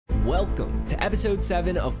Welcome to episode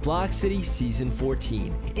 7 of Block City Season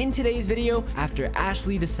 14. In today's video, after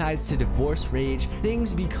Ashley decides to divorce Rage,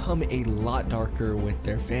 things become a lot darker with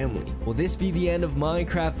their family. Will this be the end of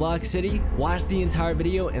Minecraft Block City? Watch the entire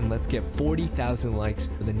video and let's get 40,000 likes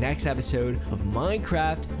for the next episode of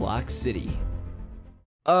Minecraft Block City.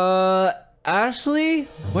 Ashley,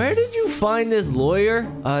 where did you find this lawyer?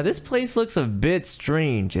 This place looks a bit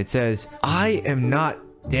strange. It says, "I am not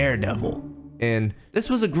Daredevil." And this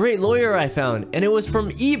was a great lawyer I found, and it was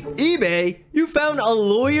from eBay. You found a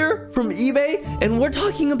lawyer from eBay? And we're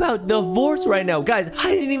talking about divorce right now. Guys,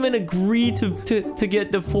 I didn't even agree to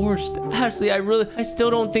get divorced. Ashley, I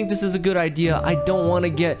still don't think this is a good idea. I don't want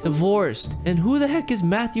to get divorced. And who the heck is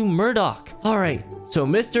Matthew Murdoch? All right, so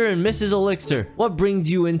Mr. and Mrs. Elixir, what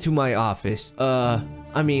brings you into my office?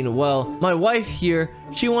 Well, my wife here,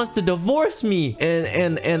 she wants to divorce me,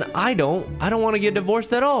 and I don't want to get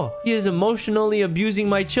divorced at all. He is emotionally abusing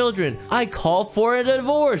my children. I call for a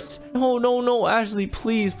divorce. No, Ashley,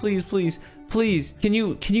 please. Can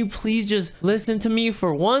you please just listen to me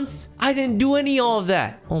for once? I didn't do any of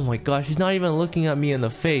that. Oh my gosh, she's not even looking at me in the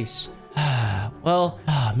face.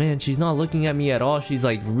 Man, she's not looking at me at all. She's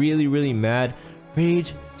like really mad.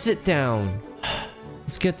 Rage, sit down.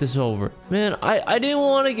 Let's get this over. Man, I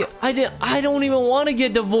don't even want to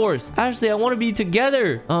get divorced. Ashley, I want to be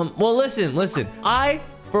together. Well, listen. I,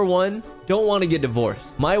 for one, don't want to get divorced.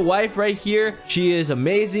 My wife right here, she is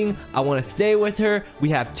amazing. I want to stay with her. We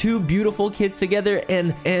have 2 beautiful kids together,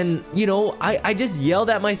 and you know, I just yelled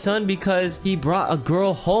at my son because he brought a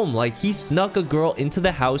girl home. Like, he snuck a girl into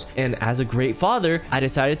the house, and as a great father, I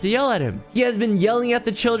decided to yell at him. He has been yelling at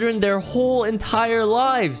the children their whole entire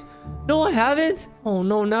lives. No, I haven't. Oh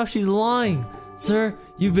no, now she's lying. Sir,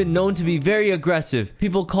 you've been known to be very aggressive.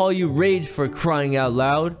 People call you Rage for crying out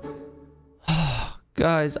loud.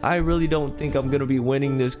 Guys, I really don't think I'm gonna be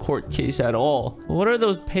winning this court case at all. What are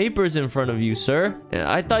those papers in front of you, sir?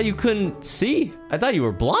 I thought you couldn't see. I thought you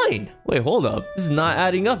were blind. Wait, hold up. This is not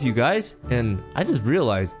adding up, you guys. And I just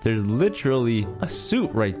realized there's literally a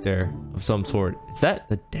suit right there of some sort. Is that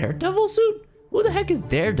the Daredevil suit? Who the heck is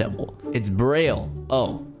Daredevil? It's Braille.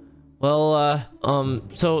 Oh. Well,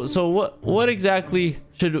 so what exactly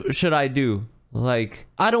should I do? Like,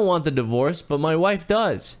 I don't want the divorce, but my wife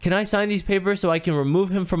does. Can I sign these papers so I can remove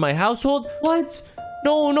him from my household? What?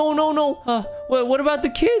 No. What about the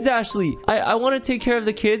kids, Ashley? I want to take care of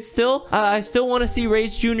the kids still. I still want to see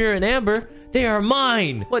Rage Jr. and Amber. They are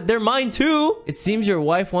mine. What, they're mine too? It seems your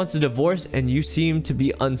wife wants a divorce and you seem to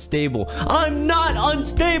be unstable. I'm not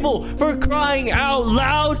unstable, for crying out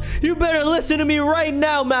loud. You better listen to me right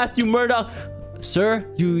now, Matthew Murdoch. Sir,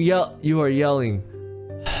 you are yelling.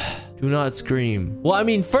 Do not scream. Well, I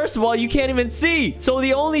mean, first of all, you can't even see. So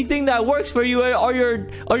the only thing that works for you are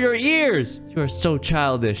your ears. You are so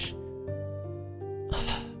childish.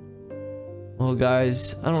 Well,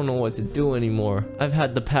 guys, I don't know what to do anymore. I've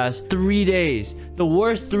had the past 3 days, the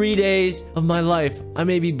worst 3 days of my life. I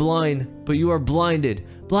may be blind, but you are blinded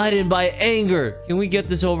by anger. Can we get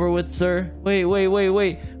this over with, sir?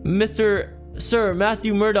 Wait. Sir,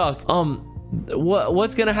 Matthew Murdoch.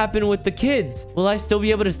 What's gonna happen with the kids? Will I still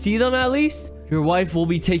be able to see them at least? Your wife will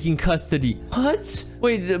be taking custody. What?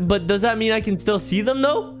 Wait, but does that mean I can still see them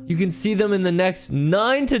though? You can see them in the next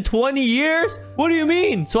 9 to 20 years? What do you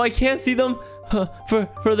mean? So I can't see them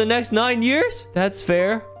for the next 9 years? That's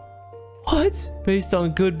fair. What? Based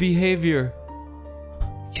on good behavior.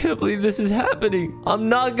 Can't believe this is happening. I'm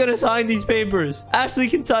not gonna sign these papers. Ashley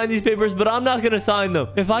can sign these papers, but I'm not gonna sign them.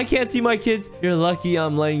 If I can't see my kids, you're lucky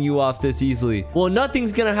I'm letting you off this easily. Well,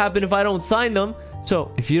 nothing's gonna happen if I don't sign them.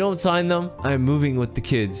 So if you don't sign them, I'm moving with the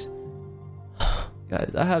kids.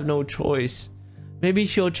 Guys, I have no choice. Maybe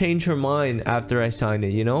she'll change her mind after I sign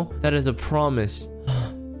it, you know? That is a promise.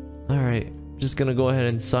 All right, just gonna go ahead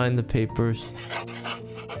and sign the papers.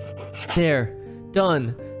 There,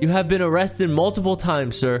 done. You have been arrested multiple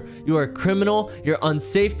times, sir. You are a criminal. You're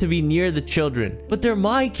unsafe to be near the children. But they're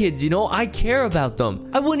my kids, you know? I care about them.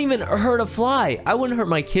 I wouldn't even hurt a fly. I wouldn't hurt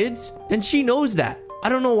my kids. And she knows that. I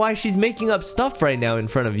don't know why she's making up stuff right now in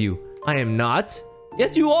front of you. I am not.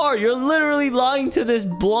 Yes, you are. You're literally lying to this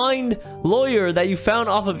blind lawyer that you found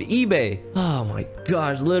off of eBay. Oh my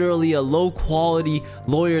gosh, literally a low quality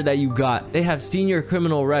lawyer that you got. They have seen your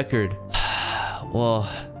criminal record. Well,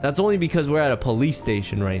 that's only because we're at a police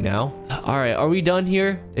station right now. All right, are we done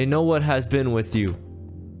here? They know what has been with you.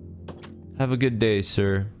 Have a good day,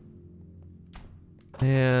 sir.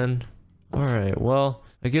 And all right, well,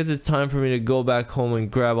 I guess it's time for me to go back home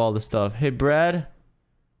and grab all the stuff. Hey, Brad,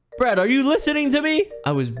 Brad, are you listening to me?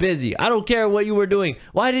 I was busy. I don't care what you were doing.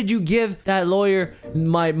 Why did you give that lawyer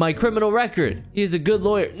my criminal record? He's a good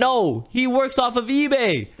lawyer. No, he works off of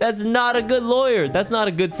eBay. That's not a good lawyer. That's not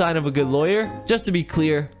a good sign of a good lawyer. Just to be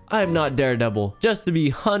clear, I am not Daredevil. Just to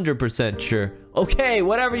be 100% sure. Okay,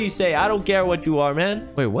 whatever you say. I don't care what you are, man.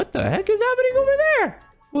 Wait, what the heck is happening over there?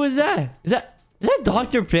 Who is that? Is that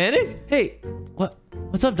Dr. Panic? Hey,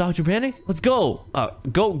 what's up, Dr. Panic? Let's go.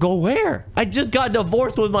 Go where? I just got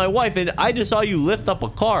divorced with my wife and I just saw you lift up a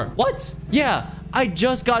car. What? Yeah, I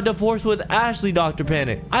just got divorced with Ashley, Dr.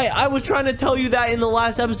 Panic. I was trying to tell you that in the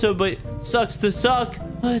last episode, but sucks to suck.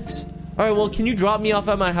 What? All right, well, can you drop me off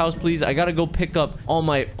at my house, please? I gotta go pick up all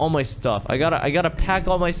my stuff. I gotta pack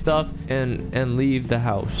all my stuff and leave the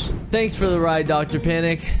house. Thanks for the ride, Dr.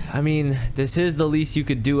 Panic. I mean, this is the least you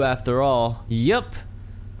could do after all. Yep.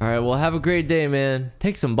 All right, well, have a great day, man.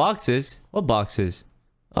 Take some boxes. What boxes?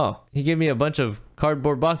 Oh, he gave me a bunch of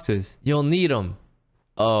cardboard boxes. You'll need them.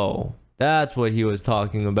 Oh, that's what he was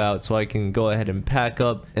talking about, so I can go ahead and pack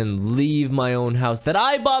up and leave my own house that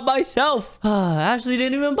I bought myself. Ashley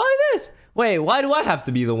didn't even buy this. Wait, why do I have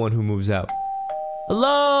to be the one who moves out?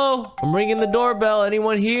 Hello? I'm ringing the doorbell.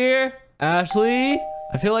 Anyone here? Ashley?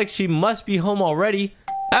 I feel like she must be home already.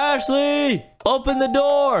 Ashley! Open the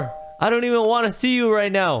door! I don't even want to see you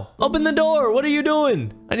right now. Open the door! What are you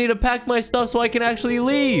doing? I need to pack my stuff so I can actually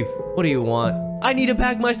leave. What do you want? I need to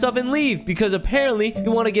pack my stuff and leave because apparently you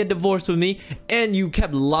want to get divorced with me and you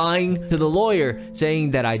kept lying to the lawyer saying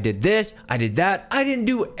that I did this, I did that. I didn't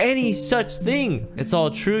do any such thing. It's all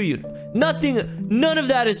true. None of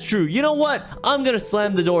that is true. You know what? I'm gonna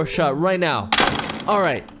slam the door shut right now. All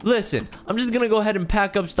right, listen, I'm just gonna go ahead and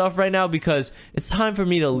pack up stuff right now because it's time for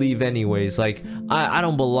me to leave anyways. Like, I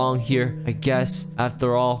don't belong here, I guess,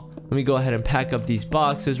 after all. Let me go ahead and pack up these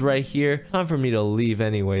boxes right here. Time for me to leave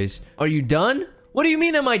anyways. Are you done? What do you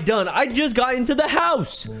mean am I done? I just got into the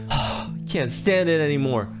house. Can't stand it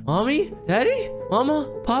anymore. Mommy? Daddy?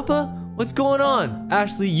 Mama? Papa? What's going on?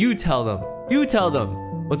 Ashley, you tell them. You tell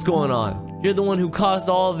them what's going on. You're the one who caused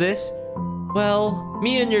all of this. Well,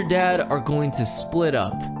 me and your dad are going to split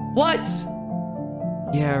up. What?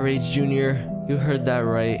 Yeah, Rage Jr., you heard that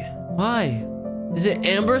right. Why? Is it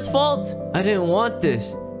Amber's fault? I didn't want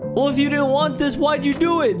this. Well, if you didn't want this, why'd you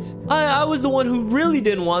do it? I was the one who really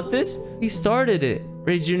didn't want this. He started it.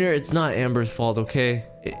 Rage Jr., it's not Amber's fault, okay?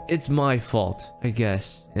 It's my fault, I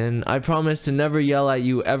guess. And I promise to never yell at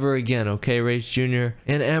you ever again, okay, Rage Jr.?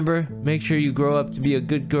 And Amber, make sure you grow up to be a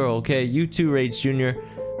good girl, okay? You too, Rage Jr.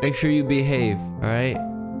 Make sure you behave, alright?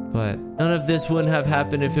 But none of this wouldn't have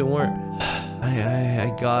happened if it weren't.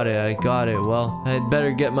 I got it. Well, I'd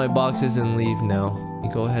better get my boxes and leave now. Let me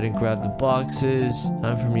go ahead and grab the boxes.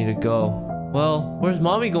 Time for me to go. Well, where's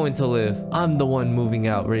mommy going to live? I'm the one moving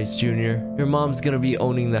out, Rage Jr. Your mom's gonna be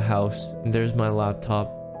owning the house. And there's my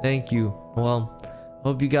laptop. Thank you. Well,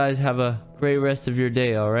 hope you guys have a great rest of your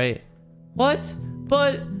day, alright? What?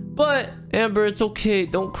 But, Amber, it's okay.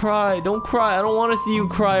 Don't cry. Don't cry. I don't want to see you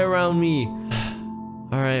cry around me.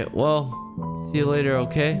 Alright, well, see you later,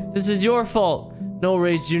 okay? This is your fault. No,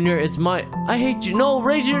 Rage Jr., it's my... I hate you. No,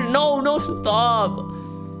 Rage Jr., no, stop.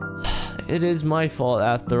 It is my fault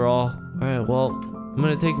after all. Alright, well, I'm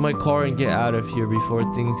gonna take my car and get out of here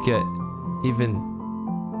before things get even...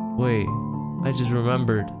 Wait, I just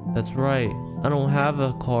remembered. That's right. I don't have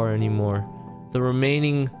a car anymore. The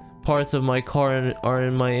remaining parts of my car are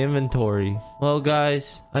in my inventory. Well,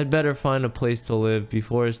 guys, I'd better find a place to live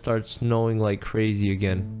before it starts snowing like crazy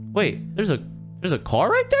again. Wait, there's a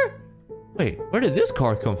car right there? Wait, where did this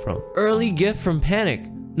car come from? Early gift from Panic.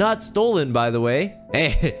 Not stolen, by the way.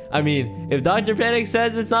 Hey, I mean, if Dr. Panic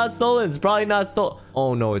says it's not stolen, it's probably not stolen.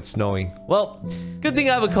 Oh no, it's snowing. Well, good thing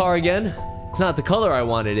I have a car again. It's not the color I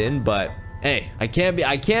wanted in, but hey, I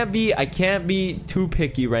can't be too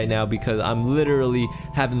picky right now because I'm literally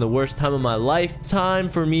having the worst time of my life. It's time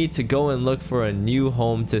for me to go and look for a new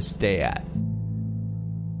home to stay at.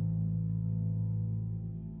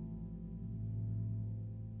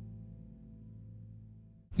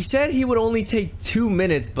 He said he would only take 2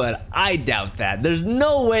 minutes, but I doubt that. There's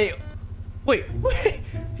no way. Wait,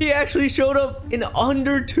 he actually showed up in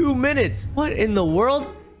under 2 minutes. What in the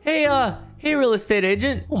world? Hey, real estate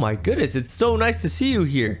agent. Oh my goodness, it's so nice to see you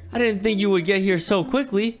here. I didn't think you would get here so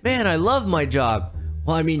quickly. Man, I love my job.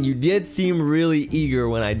 Well, I mean, you did seem really eager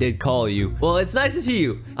when I did call you. Well, it's nice to see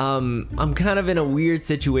you. I'm kind of in a weird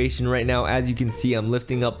situation right now. As you can see, I'm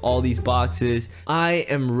lifting up all these boxes. I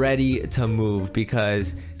am ready to move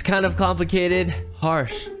because it's kind of complicated,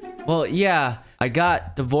 harsh, Well, yeah, I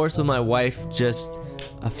got divorced with my wife just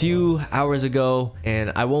a few hours ago,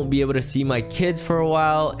 and I won't be able to see my kids for a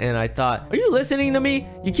while. And I thought, are you listening to me?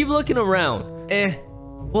 You keep looking around.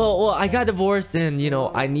 Well, I got divorced, and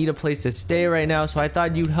I need a place to stay right now, so I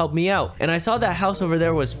thought you'd help me out. And I saw that house over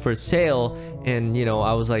there was for sale, and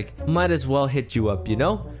I was like, might as well hit you up,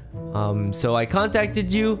 so I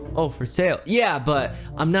contacted you. Oh, for sale. Yeah, but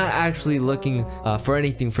I'm not actually looking for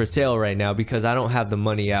anything for sale right now because I don't have the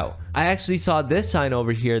money out. I actually saw this sign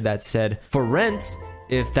over here that said for rent,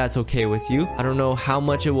 if that's okay with you. I don't know how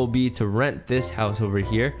much it will be to rent this house over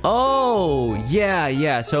here. Oh,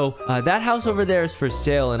 yeah. So that house over there is for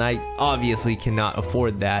sale, and I obviously cannot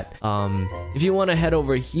afford that. If you want to head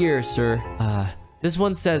over here, sir, this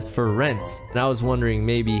one says for rent, and I was wondering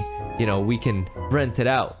maybe, we can rent it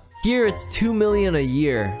out. Here it's $2 million a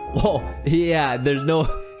year. Whoa, yeah, there's no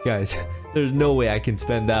way I can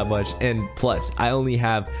spend that much. And plus, I only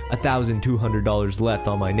have $1,200 left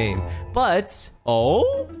on my name. But,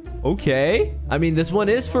 oh, okay. I mean, this one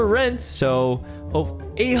is for rent, so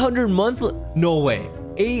 $800 monthly. No way.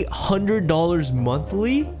 $800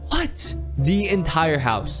 monthly? What? The entire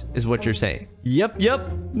house is what you're saying. Yep.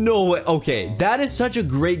 No way. Okay, that is such a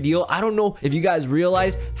great deal. I don't know if you guys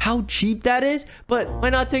realize how cheap that is, but why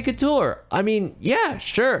not take a tour? I mean, yeah,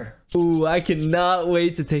 sure. Ooh, I cannot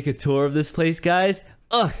wait to take a tour of this place, guys.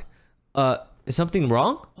 Ugh. Is something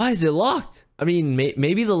wrong? Why is it locked? I mean,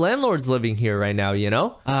 maybe the landlord's living here right now,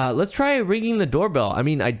 Let's try ringing the doorbell. I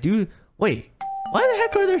mean, wait. Why the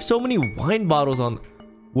heck are there so many wine bottles on...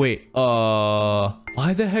 Wait,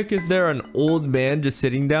 why the heck is there an old man just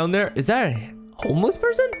sitting down there? Is that a homeless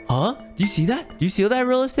person? Huh? Do you see that? Do you see that,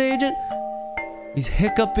 real estate agent? He's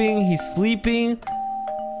hiccuping, he's sleeping.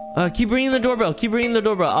 Keep ringing the doorbell. Keep ringing the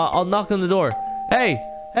doorbell. I'll knock on the door. Hey,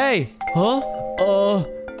 huh?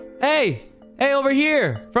 Hey, over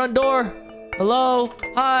here. Front door. Hello?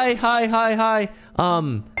 Hi.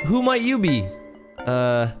 Who might you be?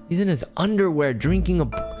 He's in his underwear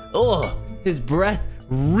drinking his breath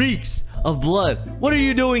reeks of blood. What are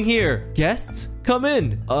you doing here? Guests, come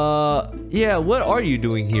in. Yeah, what are you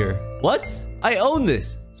doing here? What? I own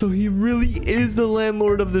this. So he really is the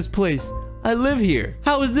landlord of this place. I live here.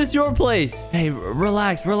 How is this your place? Hey,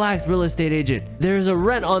 relax, real estate agent. There's a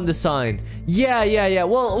rent on the sign. Yeah.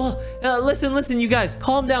 Well, listen, you guys.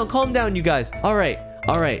 Calm down, you guys. All right.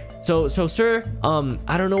 So, sir,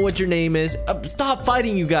 I don't know what your name is. Stop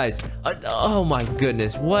fighting, you guys. Oh my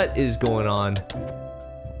goodness, what is going on?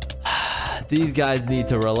 These guys need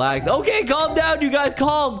to relax. Okay, calm down, you guys.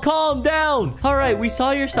 Calm down. All right, we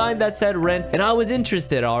saw your sign that said rent, and I was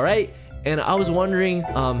interested, all right? And I was wondering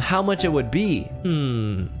how much it would be.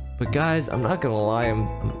 But guys, I'm not gonna lie,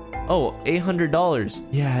 oh, $800.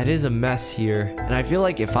 Yeah, it is a mess here. And I feel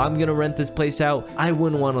like if I'm gonna rent this place out, I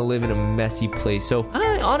wouldn't want to live in a messy place. So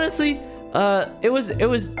honestly, it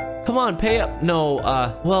was come on, pay up. No,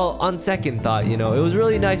 well, on second thought, it was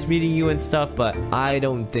really nice meeting you and stuff, but I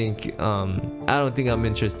don't think I'm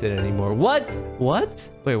interested anymore. What?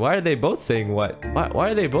 Wait, why are they both saying what?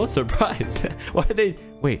 Why are they both surprised?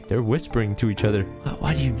 Wait, they're whispering to each other.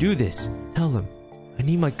 Why do you do this? Tell them. I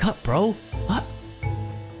need my cut, bro. What?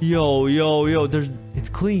 Yo, it's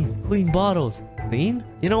clean bottles. Clean?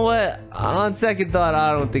 You know what? On second thought,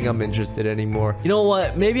 I don't think I'm interested anymore. You know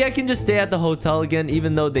what? Maybe I can just stay at the hotel again,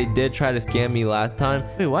 even though they did try to scam me last time.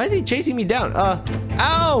 Wait, why is he chasing me down?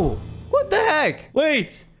 Ow! What the heck?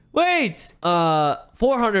 Wait!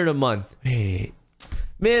 $400 a month. Wait.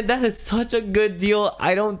 Man, that is such a good deal.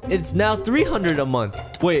 It's now $300 a month.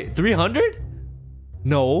 Wait, 300?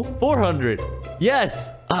 No, 400. Yes.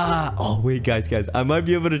 Oh wait, guys, I might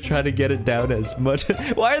be able to try to get it down as much.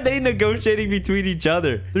 Why are they negotiating between each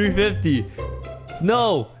other? 350.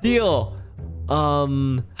 No deal.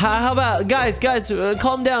 How about guys,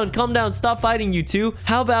 calm down, stop fighting, you two.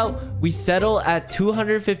 How about we settle at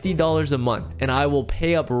 $250 a month, and I will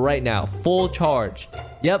pay up right now, full charge.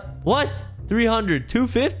 Yep. What? 300,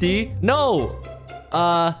 250? No.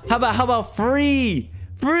 How about free?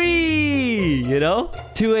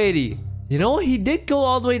 280. You know what? He did go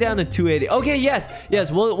all the way down to 280. Okay, yes,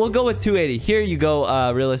 we'll go with 280. Here you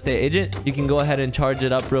go, real estate agent. You can go ahead and charge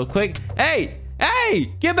it up real quick. Hey,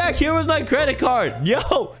 get back here with my credit card.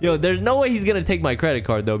 Yo, there's no way he's gonna take my credit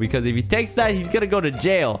card though, because if he takes that, he's gonna go to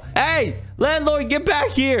jail. Hey, landlord, get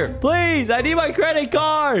back here, please. I need my credit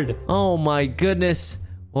card. Oh my goodness.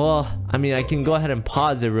 Well, I mean, I can go ahead and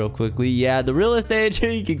pause it real quickly. Yeah, the real estate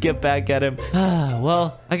agent, you can get back at him.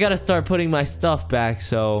 Well, I gotta start putting my stuff back,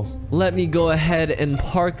 so let me go ahead and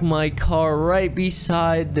park my car right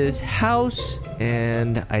beside this house.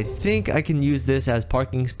 And I think I can use this as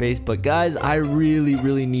parking space. But guys, I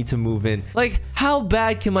really need to move in. Like, how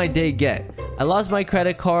bad can my day get? I lost my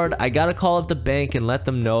credit card. I gotta call up the bank and let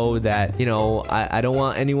them know that, you know, I don't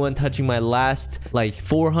want anyone touching my last, like,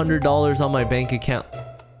 $400 on my bank account.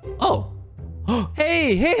 Oh.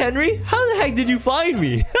 Hey, Henry. How the heck did you find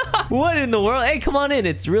me? What in the world? Hey, come on in.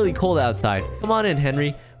 It's really cold outside. Come on in,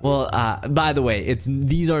 Henry. Well, by the way,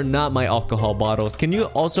 these are not my alcohol bottles. Can you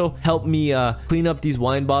also help me clean up these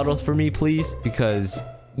wine bottles for me, please? Because,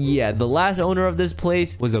 yeah, the last owner of this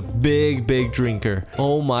place was a big drinker.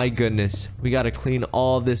 Oh my goodness. We gotta clean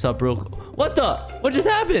all of this up real quick. What the? What just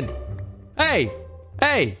happened? Hey,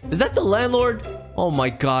 is that the landlord? Oh my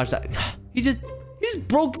gosh. He just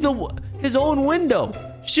broke his own window.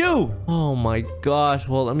 Shoo. Oh my gosh.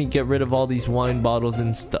 Well, let me get rid of all these wine bottles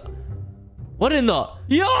and stuff. What in the?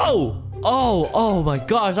 Yo! Oh my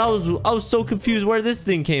gosh. I was so confused where this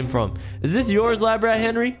thing came from. Is this yours, Lab Rat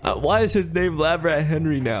Henry? Why is his name Lab Rat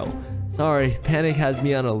Henry now? Sorry, Panic has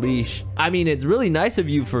me on a leash. I mean, it's really nice of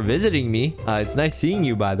you for visiting me. It's nice seeing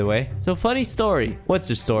you, by the way. So, funny story. What's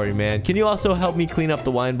your story, man? Can you also help me clean up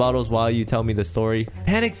the wine bottles while you tell me the story?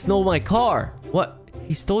 Panic stole my car. What?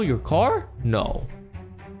 He stole your car? No.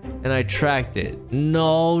 And I tracked it.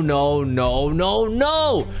 No.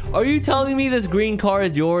 Are you telling me this green car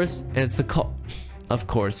is yours? And it's the car. Of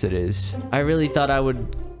course it is. I really thought I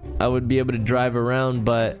would be able to drive around,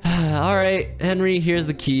 but all right, Henry, here's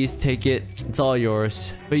the keys. Take it. It's all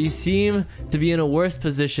yours. But you seem to be in a worse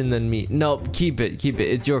position than me. Nope, keep it.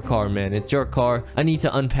 It's your car, man. It's your car. I need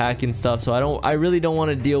to unpack and stuff, so I really don't want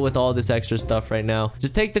to deal with all this extra stuff right now.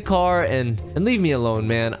 Just take the car and leave me alone,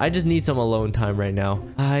 man. I just need some alone time right now.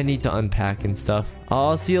 I need to unpack and stuff.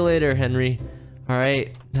 I'll see you later, Henry. All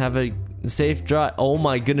right, have a safe drive. Oh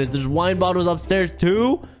my goodness, there's wine bottles upstairs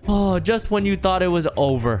too. Oh, just when you thought it was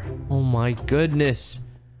over. Oh my goodness.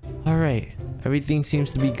 All right, everything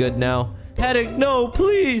seems to be good now. Panic, no,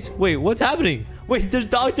 please. Wait, what's happening? Wait, there's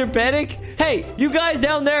Dr. Panic? Hey, you guys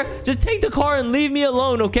down there, just take the car and leave me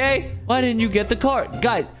alone, okay? Why didn't you get the car?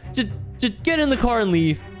 Guys, just get in the car and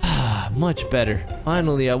leave. Much better.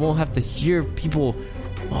 Finally, I won't have to hear people.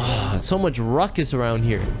 Oh, so much ruckus around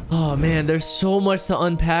here. Oh man, there's so much to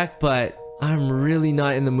unpack, but I'm really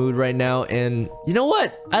not in the mood right now. And you know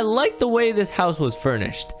what? I like the way this house was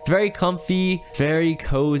furnished. It's very comfy, very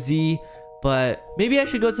cozy, but maybe I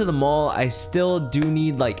should go to the mall. I still do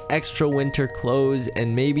need like extra winter clothes,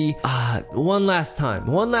 and maybe one last time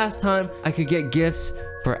I could get gifts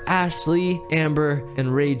for Ashley, Amber,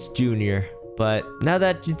 and Rage Jr. But now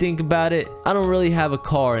that you think about it, I don't really have a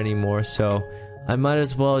car anymore, so I might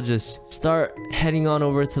as well just start heading on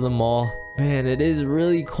over to the mall. Man, it is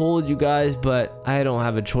really cold, you guys, but I don't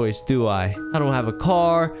have a choice, do I? I don't have a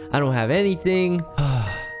car. I don't have anything.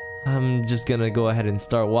 I'm just gonna go ahead and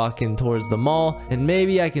start walking towards the mall, and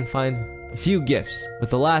maybe I can find a few gifts with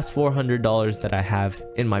the last $400 that I have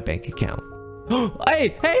in my bank account.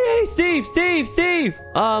 Hey, Steve!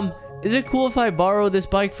 Is it cool if I borrow this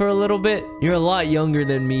bike for a little bit? You're a lot younger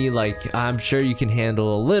than me. Like, I'm sure you can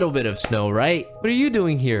handle a little bit of snow, right? What are you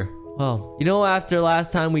doing here? Well, you know, after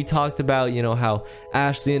last time we talked about, you know, how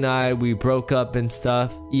Ashley and we broke up and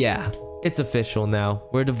stuff. Yeah, it's official now.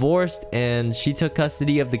 We're divorced, and she took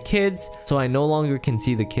custody of the kids, so I no longer can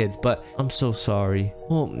see the kids, but I'm so sorry.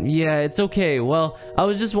 Well, yeah, it's okay. Well, I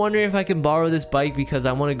was just wondering if I can borrow this bike because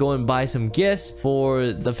I want to go and buy some gifts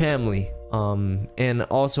for the family. And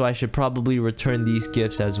also I should probably return these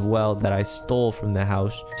gifts as well that I stole from the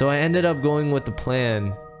house. So I ended up going with the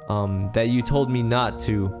plan that you told me not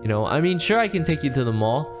to. You know, I mean, sure, I can take you to the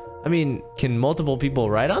mall. I mean, can multiple people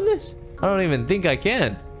ride on this? I don't even think I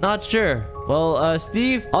can. Not sure. Well,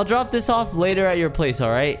 Steve, I'll drop this off later at your place,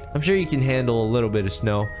 all right? I'm sure you can handle a little bit of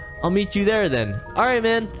snow. I'll meet you there then. All right,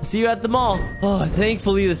 man. See you at the mall. Oh,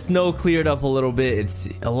 thankfully the snow cleared up a little bit. It's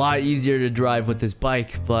a lot easier to drive with this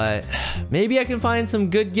bike, but maybe I can find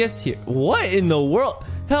some good gifts here. What in the world?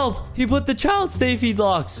 Help! He put the child stay feed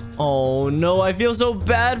locks. Oh no, I feel so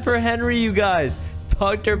bad for Henry, you guys.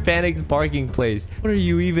 Dr. Panic's parking place. What are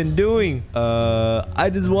you even doing?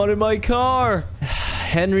 I just wanted my car.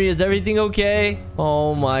 Henry, is everything okay?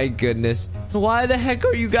 Oh my goodness. Why the heck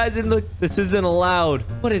are you guys in the... This isn't allowed.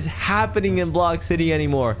 What is happening in Block City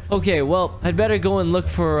anymore? Okay, well, I'd better go and look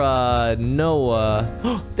for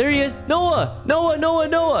Noah. There he is.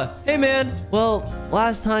 Noah. Hey, man. Well,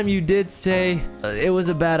 last time you did say it was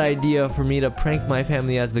a bad idea for me to prank my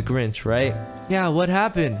family as the Grinch, right? Yeah, what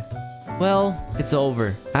happened? Well, it's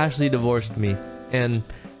over. Ashley divorced me, and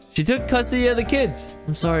she took custody of the kids.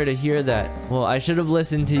 I'm sorry to hear that. Well, I should have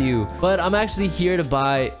listened to you, but I'm actually here to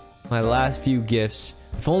buy my last few gifts.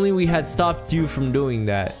 If only we had stopped you from doing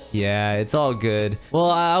that. Yeah, it's all good. Well,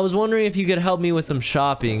 I was wondering if you could help me with some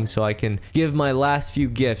shopping so I can give my last few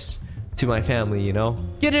gifts to my family, you know?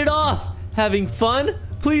 Get it off! Having fun?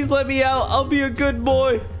 Please let me out. I'll be a good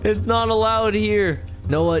boy. It's not allowed here.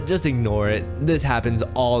 Noah, just ignore it. This happens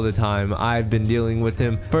all the time. I've been dealing with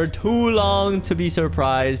him for too long to be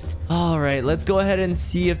surprised. All right, let's go ahead and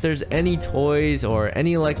see if there's any toys or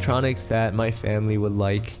any electronics that my family would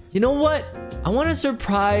like. You know what? I want to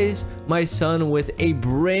surprise my son with a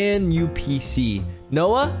brand new PC.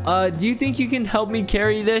 Noah, do you think you can help me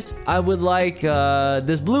carry this? I would like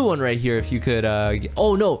this blue one right here if you could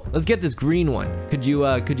oh no, let's get this green one. Could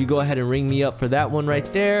you go ahead and ring me up for that one right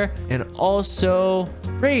there? And also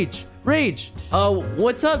Rage,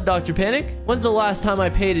 what's up, Dr. Panic? When's the last time I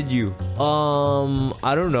paid you?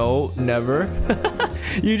 I don't know, never.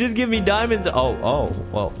 You just give me diamonds.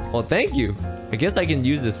 Well, thank you. I guess I can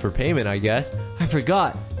use this for payment, I guess. I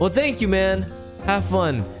forgot. Well, thank you, man. Have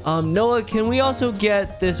fun. Noah, can we also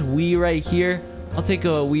get this Wii right here? I'll take a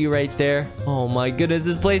Wii right there. Oh my goodness,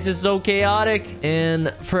 this place is so chaotic.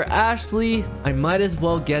 And for Ashley, I might as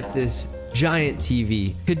well get this giant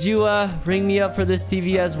TV. Could you ring me up for this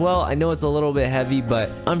TV as well? I know it's a little bit heavy, but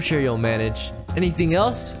I'm sure you'll manage. Anything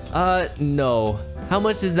else? No. How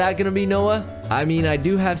much is that gonna be, Noah? I mean, I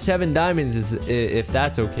do have 7 diamonds if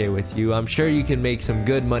that's okay with you. I'm sure you can make some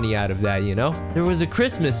good money out of that, you know? There was a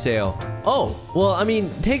Christmas sale. Oh, well, I mean,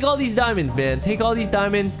 take all these diamonds, man. Take all these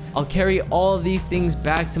diamonds. I'll carry all of these things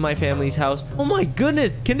back to my family's house. Oh my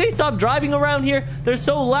goodness. Can they stop driving around here? They're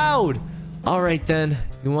so loud. All right, then.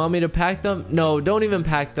 You want me to pack them? No, don't even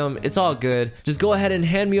pack them. It's all good. Just go ahead and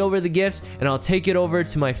hand me over the gifts, and I'll take it over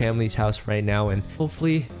to my family's house right now. And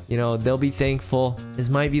hopefully, you know, they'll be thankful. This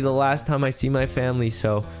might be the last time I see my family,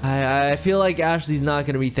 so I feel like Ashley's not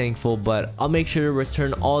going to be thankful, but I'll make sure to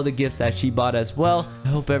return all the gifts that she bought as well. I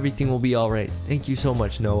hope everything will be all right. Thank you so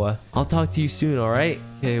much, Noah. I'll talk to you soon, all right?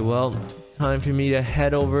 Okay, well, time for me to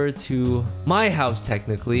head over to my house,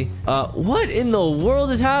 technically. What in the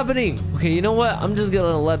world is happening? Okay, you know what? I'm just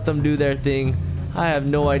gonna let them do their thing. I have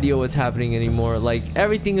no idea what's happening anymore. Like,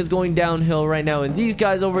 everything is going downhill right now, and these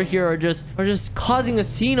guys over here are just causing a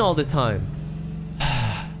scene all the time.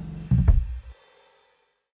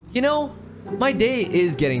 You know, my day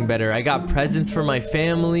is getting better. I got presents for my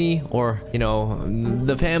family, or, you know,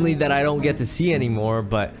 the family that I don't get to see anymore.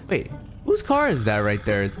 But wait, whose car is that right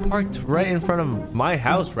there? It's parked right in front of my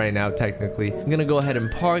house right now, technically. I'm gonna go ahead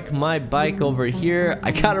and park my bike over here.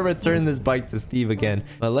 I gotta return this bike to Steve again.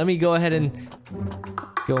 But let me go ahead and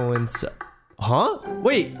go inside. Huh?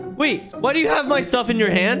 Wait. Why do you have my stuff in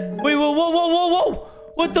your hand? Wait, whoa.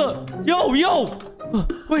 What the? Yo.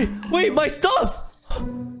 Wait, my stuff.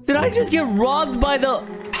 Did I just get robbed by the...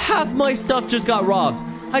 Half my stuff just got robbed.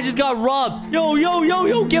 I just got robbed.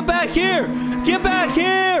 Yo, get back here. Get back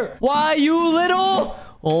here. Why, you little?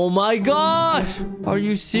 Oh my gosh. Are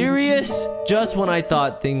you serious? Just when I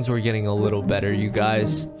thought things were getting a little better, you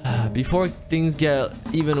guys. Before things get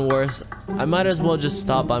even worse, I might as well just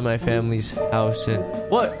stop by my family's house and...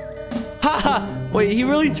 What? Haha! Wait, he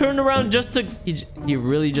really turned around just to... He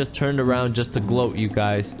really just turned around just to gloat, you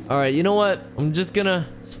guys. Alright, you know what? I'm just gonna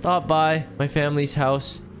stop by my family's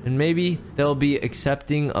house, and maybe they'll be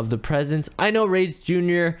accepting of the presents. I know Rage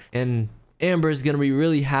Jr. and Amber is gonna be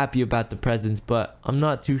really happy about the presents, but I'm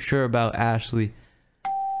not too sure about Ashley.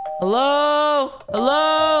 Hello?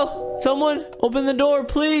 Someone open the door,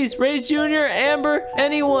 please. Rage Jr., Amber,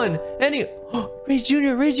 anyone. Rage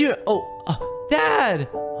Jr. Oh, Dad.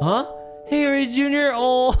 Huh? Hey, Rage Jr.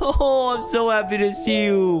 Oh, I'm so happy to see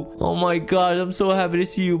you. Oh my god, I'm so happy to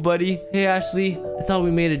see you, buddy. Hey, Ashley, I thought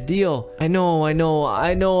we made a deal. I know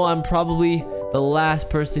I'm probably the last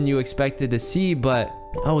person you expected to see, but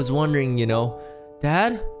I was wondering, you know,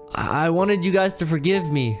 Dad, I wanted you guys to forgive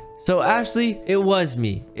me. So, Ashley, it was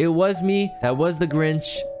me. That was the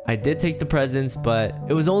Grinch. I did take the presents, but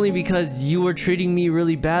it was only because you were treating me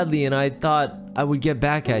really badly, and I thought I would get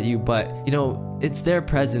back at you, but, you know, it's their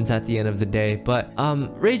presents at the end of the day. But,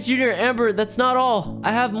 Rage Jr., Amber, that's not all.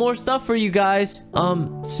 I have more stuff for you guys.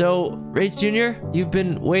 So, Rage Jr., you've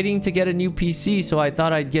been waiting to get a new PC, so I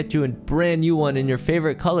thought I'd get you a brand new one in your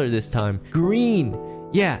favorite color this time. Green.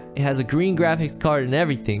 Yeah, it has a green graphics card and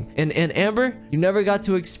everything. And Amber, you never got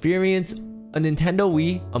to experience a Nintendo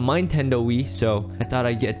Wii, a Nintendo Wii, so I thought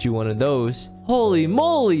I'd get you one of those. Holy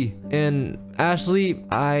moly! And Ashley,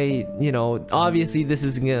 obviously this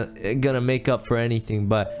is gonna make up for anything,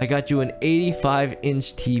 but I got you an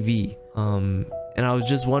 85-inch TV. And I was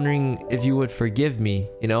just wondering if you would forgive me,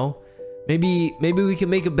 you know? Maybe we can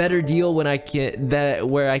make a better deal when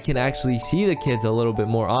where I can actually see the kids a little bit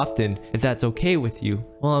more often, if that's okay with you.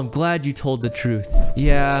 Well, I'm glad you told the truth.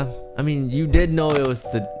 Yeah, I mean, you did know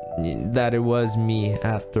that it was me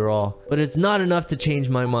after all, but it's not enough to change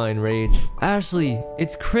my mind, Rage. Ashley,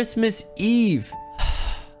 it's Christmas Eve.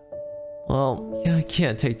 Well, yeah, I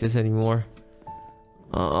can't take this anymore.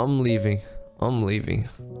 I'm leaving.